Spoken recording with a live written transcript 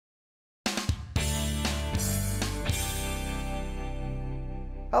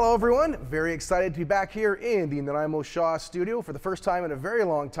Hello everyone, very excited to be back here in the Nanaimo Shaw studio for the first time in a very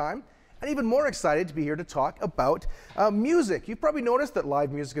long time, and even more excited to be here to talk about music. You've probably noticed that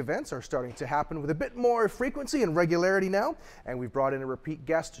live music events are starting to happen with a bit more frequency and regularity now, and we've brought in a repeat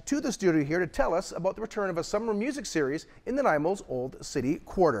guest to the studio here to tell us about the return of a summer music series in Nanaimo's Old City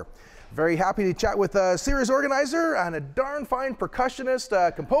Quarter. Very happy to chat with a series organizer and a darn fine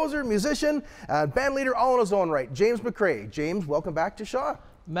percussionist, composer, musician, band leader all in his own right, James McRae. James, welcome back to Shaw.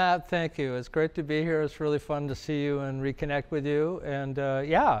 Matt, thank you. It's great to be here. It's really fun to see you and reconnect with you. And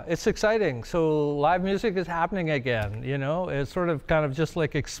yeah, it's exciting. So live music is happening again. You know, it sort of kind of just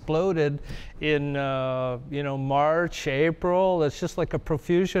like exploded in you know, March, April. It's just like a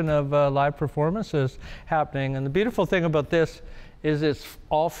profusion of live performances happening. And the beautiful thing about this is it's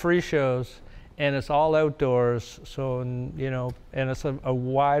all free shows and it's all outdoors. So you know, and it's a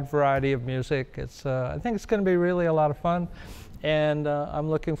wide variety of music. It's I think it's going to be really a lot of fun. And I'm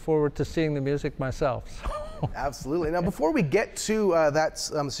looking forward to seeing the music myself. Absolutely. Now, before we get to that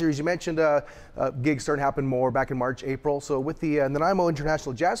series, you mentioned gigs starting to happen more back in March, April. So with the Nanaimo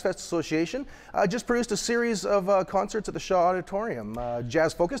International Jazz Fest Association, just produced a series of concerts at the Shaw Auditorium.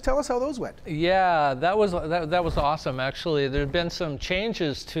 Jazz Focus, tell us how those went. Yeah, that was awesome, actually. There have been some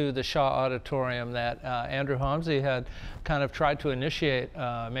changes to the Shaw Auditorium that Andrew Homsey had kind of tried to initiate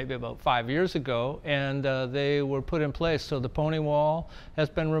maybe about 5 years ago, and they were put in place. So the pony wall has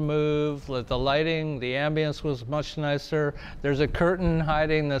been removed, the lighting, the ambience was much nicer. There's a curtain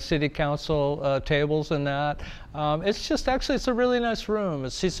hiding the city council tables and that. It's a really nice room. It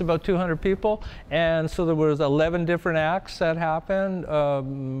seats about 200 people, and so there was 11 different acts that happened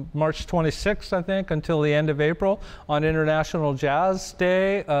March 26th, I think, until the end of April on International Jazz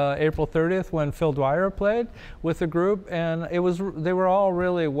Day, April 30th, when Phil Dwyer played with the group, and they were all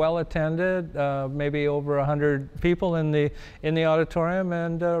really well attended, maybe over 100 people in the auditorium,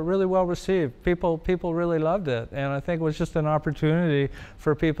 and really well received. People really loved it, and I think it was just an opportunity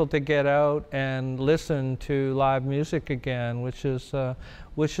for people to get out and listen to live music again, which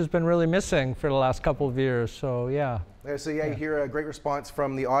has been really missing for the last couple of years. So yeah. So yeah, you hear a great response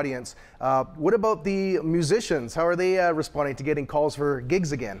from the audience. What about the musicians? How are they responding to getting calls for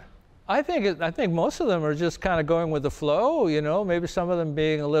gigs again? I think most of them are just kind of going with the flow, you know, maybe some of them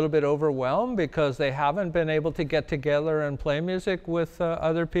being a little bit overwhelmed because they haven't been able to get together and play music with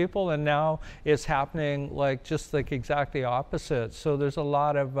other people, and now it's happening just exactly opposite. So there's a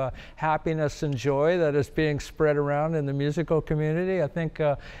lot of happiness and joy that is being spread around in the musical community, I think,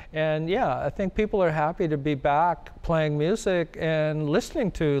 and yeah, I think people are happy to be back playing music and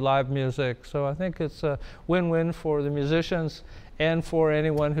listening to live music. So I think it's a win-win for the musicians and for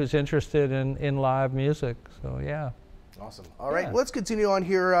anyone who's interested in live music. So yeah. Awesome. All right, let's continue on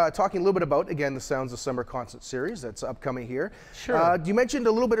here talking a little bit about, again, the Sounds of Summer concert series that's upcoming here. Sure. You mentioned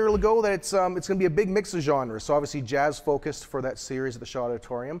a little bit earlier ago that it's going to be a big mix of genres, so obviously jazz focused for that series at the Shaw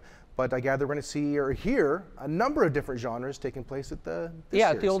Auditorium. But I gather we're going to see or hear a number of different genres taking place at the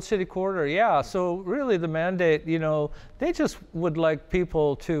at the Old City Quarter. Yeah, so really the mandate, you know, they just would like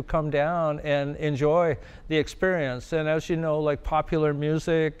people to come down and enjoy the experience. And as you know, like popular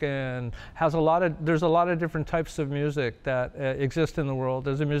music and there's a lot of different types of music that exist in the world.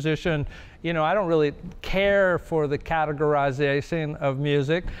 As a musician, you know, I don't really care for the categorization of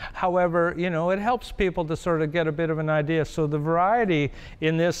music. However, you know, it helps people to sort of get a bit of an idea. So the variety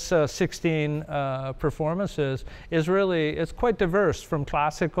in this 16 performances is it's quite diverse, from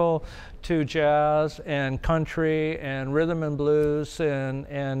classical to jazz and country and rhythm and blues,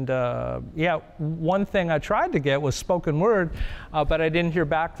 and yeah, one thing I tried to get was spoken word, but I didn't hear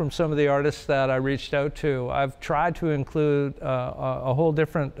back from some of the artists that I reached out to. I've tried to include a whole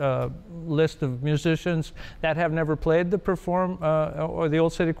different list of musicians that have never played or the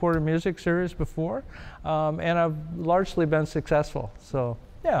Old City Quarter music series before, and I've largely been successful. So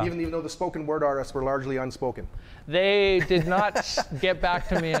yeah. Even though the spoken word artists were largely unspoken. They did not get back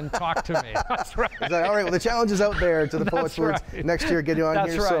to me and talk to me. That's right. All right, well, the challenge is out there to the Poets' Words next year. Get you on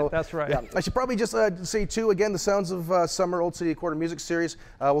That's here. Right, so, that's right. Yeah. I should probably just say, too, again, the Sounds of Summer Old City Quarter music series.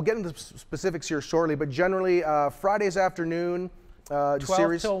 We'll get into specifics here shortly, but generally Fridays afternoon, 12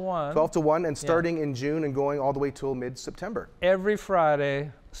 series, till 1. 12 to 1, and starting in June and going all the way till mid-September. Every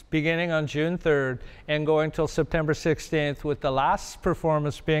Friday, beginning on June 3rd and going till September 16th, with the last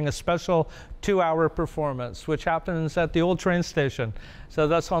performance being a special 2-hour performance, which happens at the old train station. So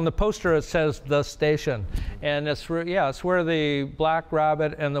that's on the poster, it says the station. And it's where the Black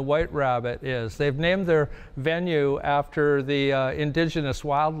Rabbit and the White Rabbit is. They've named their venue after the indigenous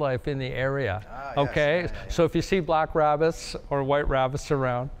wildlife in the area. Okay, yes. So if you see black rabbits or white rabbits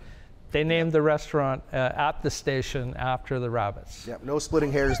around, They named the restaurant at the station after the rabbits. Yep, no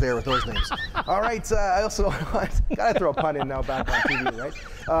splitting hairs there with those names. All right, I also gotta throw a pun in now back on TV,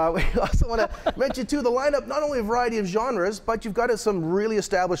 right? We also want to mention too the lineup, not only a variety of genres, but you've got some really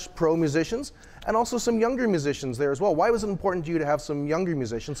established pro musicians and also some younger musicians there as well. Why was it important to you to have some younger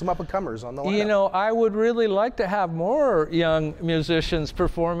musicians, some up-and-comers on the lineup? You know, I would really like to have more young musicians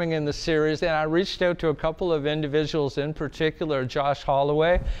performing in the series, and I reached out to a couple of individuals in particular, Josh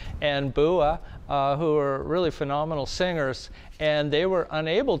Holloway and Bua, who are really phenomenal singers, and they were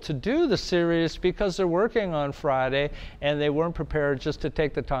unable to do the series because they're working on Friday, and they weren't prepared just to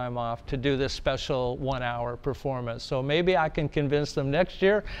take the time off to do this special 1-hour performance. So maybe I can convince them next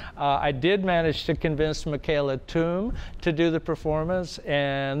year. I did manage to convince Michaela Toom to do the performance,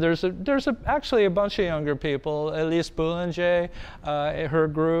 and there's actually a bunch of younger people, Elise Boulanger, her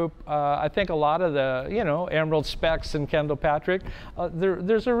group, I think a lot of the, Emerald Specs and Kendall Patrick.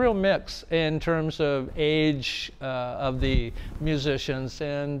 There's a real mix in terms of age of the musicians,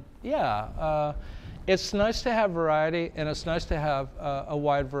 and it's nice to have variety, and it's nice to have a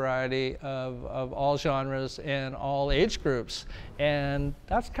wide variety of all genres and all age groups, and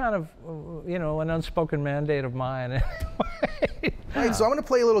that's kind of an unspoken mandate of mine. All right, so I'm going to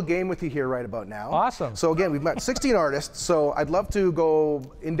play a little game with you here right about now. Awesome. So again, we've got 16 artists, so I'd love to go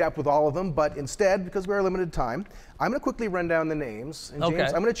in depth with all of them, but instead, because we're limited time, I'm going to quickly run down the names. And James, okay.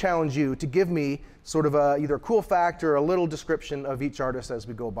 I'm going to challenge you to give me sort of either a cool fact or a little description of each artist as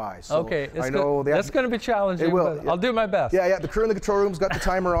we go by. So okay, I know that's going to be challenging, but I'll do my best. Yeah, the crew in the control room's got the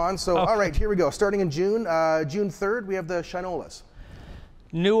timer on. So all right, here we go. Starting in June, June 3rd, we have the Shinolas.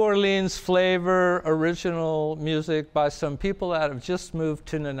 New Orleans flavor, original music by some people that have just moved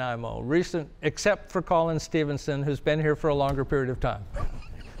to Nanaimo. Recent, except for Colin Stevenson, who's been here for a longer period of time.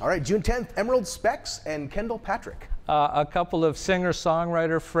 All right, June 10th, Emerald Specs and Kendall Patrick. A couple of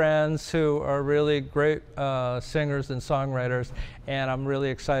singer-songwriter friends who are really great singers and songwriters, and I'm really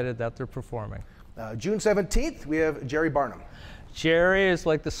excited that they're performing. June 17th, we have Jerry Barnum. Jerry is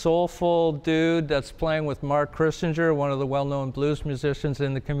like the soulful dude that's playing with Mark Christinger, one of the well-known blues musicians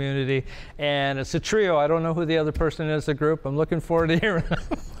in the community. And it's a trio. I don't know who the other person is, the group. I'm looking forward to hearing them.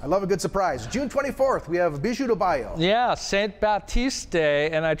 I love a good surprise. June 24th, we have Bijou de Bayo. Yeah, Saint Baptiste Day,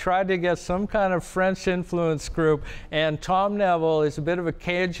 and I tried to get some kind of French influence group. And Tom Neville is a bit of a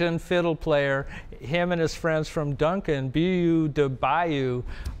Cajun fiddle player. Him and his friends from Duncan, Bijou de Bayou,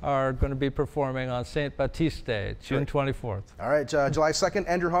 are going to be performing on Saint Baptiste Day, June 24th. All right, July 2nd,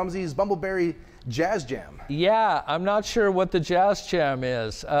 Andrew Homsey's Bumbleberry Jazz Jam. Yeah, I'm not sure what the Jazz Jam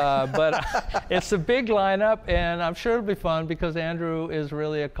is, but it's a big lineup, and I'm sure it'll be fun because Andrew is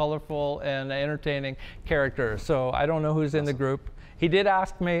really a colorful and entertaining character. So I don't know who's in the group. He did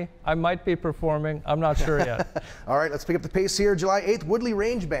ask me. I might be performing. I'm not sure yet. All right, let's pick up the pace here. July 8th, Woodley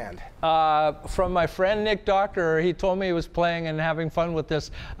Range Band. From my friend Nick Doctor, he told me he was playing and having fun with this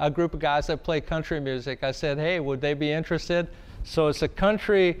group of guys that play country music. I said, hey, would they be interested? So it's a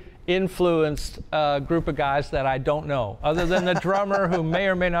country influenced group of guys that I don't know, other than the drummer who may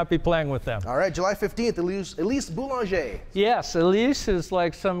or may not be playing with them. All right, July 15th, Elise Boulanger. Yes, Elise is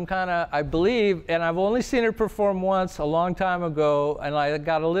like some kind of, I believe, and I've only seen her perform once a long time ago, and I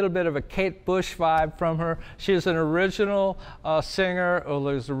got a little bit of a Kate Bush vibe from her. She's an original singer,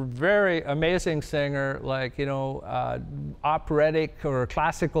 who's a very amazing singer, like, operatic or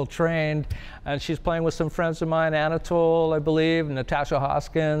classical trained, and she's playing with some friends of mine, Anatole, I believe, Natasha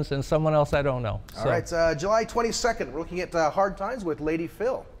Hoskins, and someone else I don't know. All right, July 22nd, we're looking at Hard Times with Lady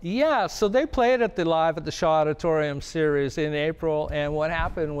Phil. Yeah, so they played at the Live at the Shaw Auditorium series in April, and what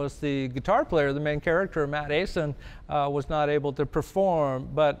happened was the guitar player, the main character, Matt Asen, was not able to perform,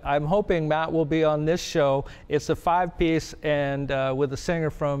 but I'm hoping Matt will be on this show. It's a 5-piece and with a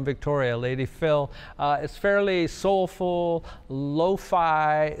singer from Victoria, Lady Phil. It's fairly soulful,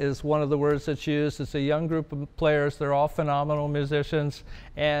 lo-fi is one of the words that's used. It's a young group of players. They're all phenomenal musicians,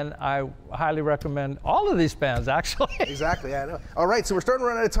 and I highly recommend all of these bands, actually. Exactly, I know. All right, so we're starting to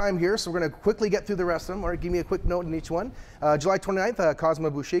run out of time here, so we're going to quickly get through the rest of them. All right, give me a quick note in each one. July 29th,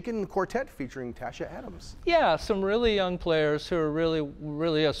 Cosma Bushikin Quartet featuring Tasha Adams. Yeah, some really young players who are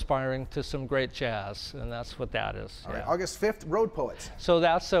really aspiring to some great jazz, and that's what that is. All right, August 5th, Road Poets. So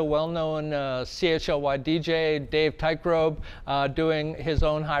that's a well-known CHLY DJ, Dave Tykerobe, doing his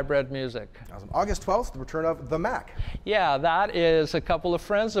own hybrid music. Awesome. August 12th, the return of The Mac. Yeah, that is a couple of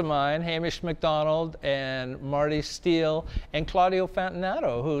friends friends of mine, Hamish McDonald and Marty Steele and Claudio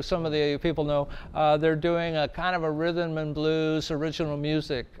Fantinato, who some of the people know. They're doing a kind of a rhythm and blues original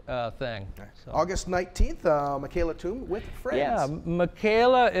music thing. So. August 19th, Michaela Toom with Friends. Yeah,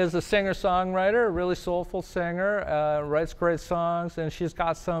 Michaela is a singer-songwriter, a really soulful singer, writes great songs, and she's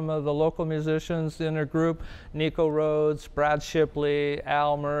got some of the local musicians in her group, Nico Rhodes, Brad Shipley,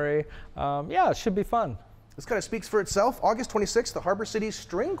 Al Murray. Yeah, it should be fun. This kind of speaks for itself. August 26th, the Harbor City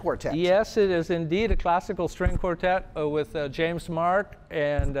String Quartet. Yes, it is indeed a classical string quartet with James Mark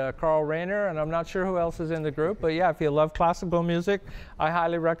and Carl Rayner, and I'm not sure who else is in the group, but yeah, if you love classical music, I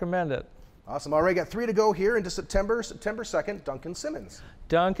highly recommend it. Awesome. All right, got 3 to go here into September. September 2nd, Duncan Simmons.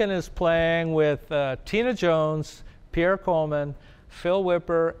 Duncan is playing with Tina Jones, Pierre Coleman, Phil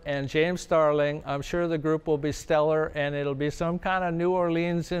Whipper, and James Starling. I'm sure the group will be stellar, and it'll be some kind of New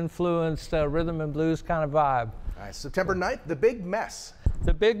Orleans-influenced rhythm and blues kind of vibe. All right, September 9th, The Big Mess.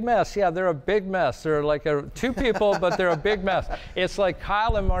 The Big Mess, yeah, they're a big mess. They're like two people, but they're a big mess. It's like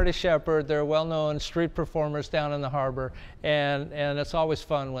Kyle and Marty Shepard. They're well-known street performers down in the harbor, and it's always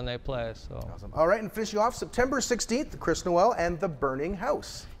fun when they play. So. Awesome. All right, and finishing off September 16th, Chris Noel and The Burning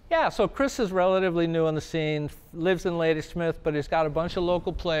House. Yeah, so Chris is relatively new on the scene, lives in Ladysmith, but he's got a bunch of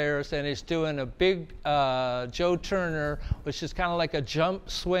local players, and he's doing a big Joe Turner, which is kind of like a jump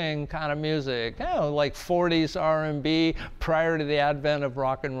swing kind of music, you know, like 40s R&B prior to the advent of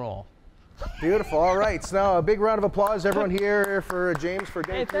rock and roll. Beautiful. All right, so now a big round of applause, everyone here, for James for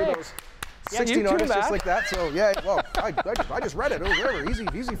getting through those 16 artists just like that. So yeah, well, I just read it. Oh,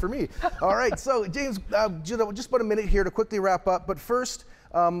 whatever, easy for me. All right, so James, just about a minute here to quickly wrap up, but first,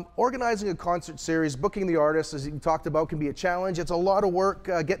 organizing a concert series, booking the artists, as you talked about, can be a challenge. It's a lot of work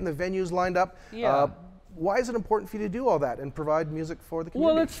getting the venues lined up. Yeah. Why is it important for you to do all that and provide music for the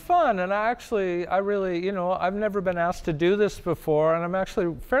community? Well, it's fun, and I really, you know, I've never been asked to do this before, and I'm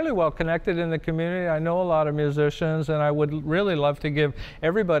actually fairly well connected in the community. I know a lot of musicians, and I would really love to give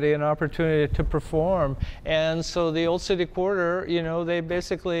everybody an opportunity to perform. And so the Old City Quarter, you know, they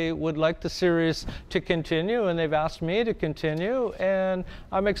basically would like the series to continue, and they've asked me to continue, and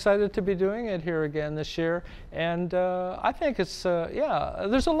I'm excited to be doing it here again this year. And I think it's, yeah,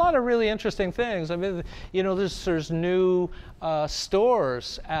 there's a lot of really interesting things. I mean, you know, there's new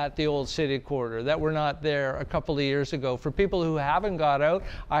stores at the Old City Quarter that were not there a couple of years ago. For people who haven't got out,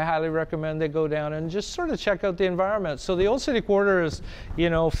 I highly recommend they go down and just sort of check out the environment. So the Old City Quarter is, you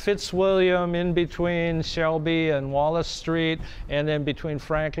know, Fitzwilliam in between Shelby and Wallace Street, and then between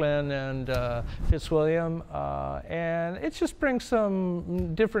Franklin and Fitzwilliam. And it just brings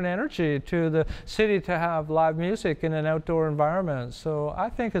some different energy to the city to have live music in an outdoor environment. So I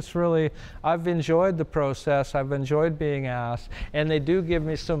think it's really, I've enjoyed the process. I've enjoyed being asked, and they do give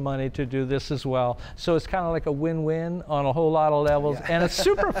me some money to do this as well. So it's kind of like a win-win on a whole lot of levels. Yeah. And it's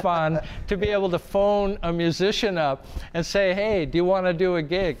super fun to be able to phone a musician up and say, hey, do you want to do a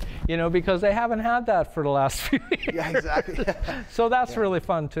gig? You know, because they haven't had that for the last few years. Yeah, exactly. So that's really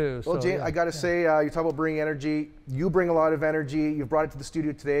fun too. Well, so, James, yeah. I got to say, you talk about bringing energy. You bring a lot of energy. You've brought it to the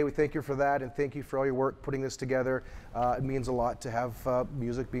studio today. We thank you for that, and thank you for all your work putting this together. It means a lot to have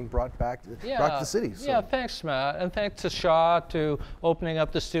music being brought back to the city. So. Yeah, thanks, Matt, and thanks to Shaw to opening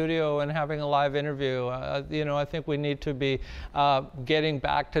up the studio and having a live interview. You know, I think we need to be getting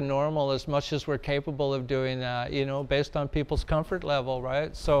back to normal as much as we're capable of doing that, you know, based on people's comfort level,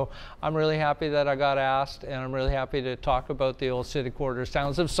 right? So I'm really happy that I got asked, and I'm really happy to talk about the Old City Quarter,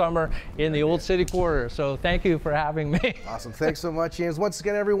 Sounds of Summer in the Old City Quarter. So thank you for having me. Awesome. Thanks so much, James. Once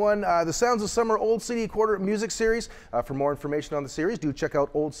again, everyone, the Sounds of Summer Old City Quarter music series. For more information on the series, do check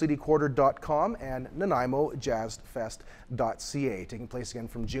out oldcityquarter.com and NanaimoJazzFest.ca, taking place again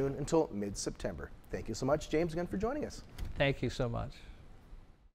from June until mid-September. Thank you so much, James, again for joining us. Thank you so much.